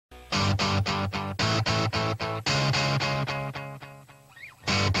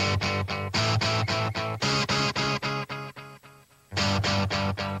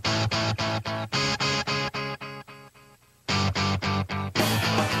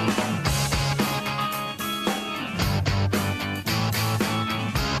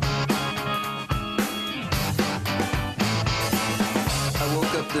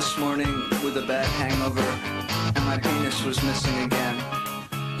this morning with a bad hangover, and my penis was missing again.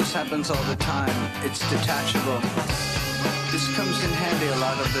 This happens all the time. It's detachable. This comes in handy a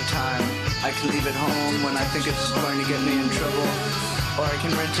lot of the time. I can leave it home when I think it's going to get me in trouble, or I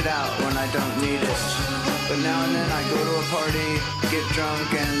can rent it out when I don't need it. But now and then I go to a party, get drunk,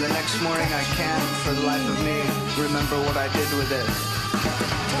 and the next morning I can't, for the life of me, remember what I did with it.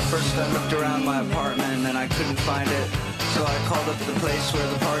 First I looked around my apartment and I couldn't find it, so I called up the place where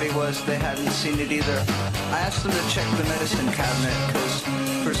the party was. They hadn't seen it either. I asked them to check the medicine cabinet, cause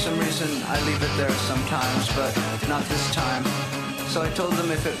for some reason I leave it there sometimes, but not this time. So I told them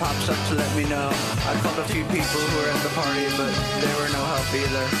if it pops up to let me know. I called a few people who were at the party, but they were no help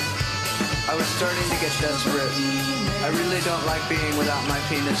either. I was starting to get desperate. I really don't like being without my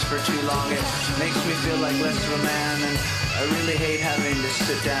penis for too long. It makes me feel like less of a man, and I really hate having to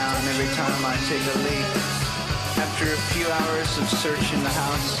sit down every time I take a leak. After a few hours of searching the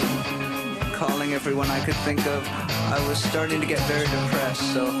house and calling everyone I could think of, I was starting to get very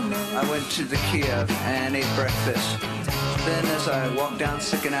depressed, so I went to the Kiev and ate breakfast. Then as I walked down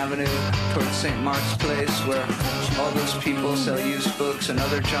 2nd Avenue towards St. Mark's Place, where all those people sell used books and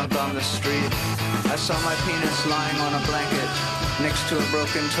other junk on the street, I saw my penis lying on a blanket next to a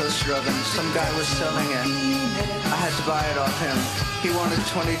broken toaster oven. Some guy was selling it. I had to buy it off him. He wanted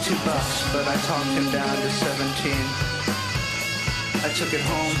 22 bucks, but I talked him down to 17. I took it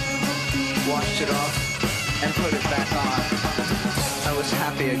home, washed it off, and put it back on. I was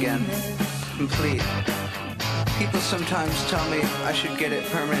happy again, complete. People sometimes tell me I should get it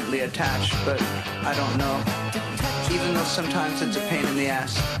permanently attached, but I don't know. Even though sometimes it's a pain in the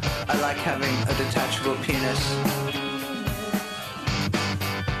ass, I like having a detachable penis.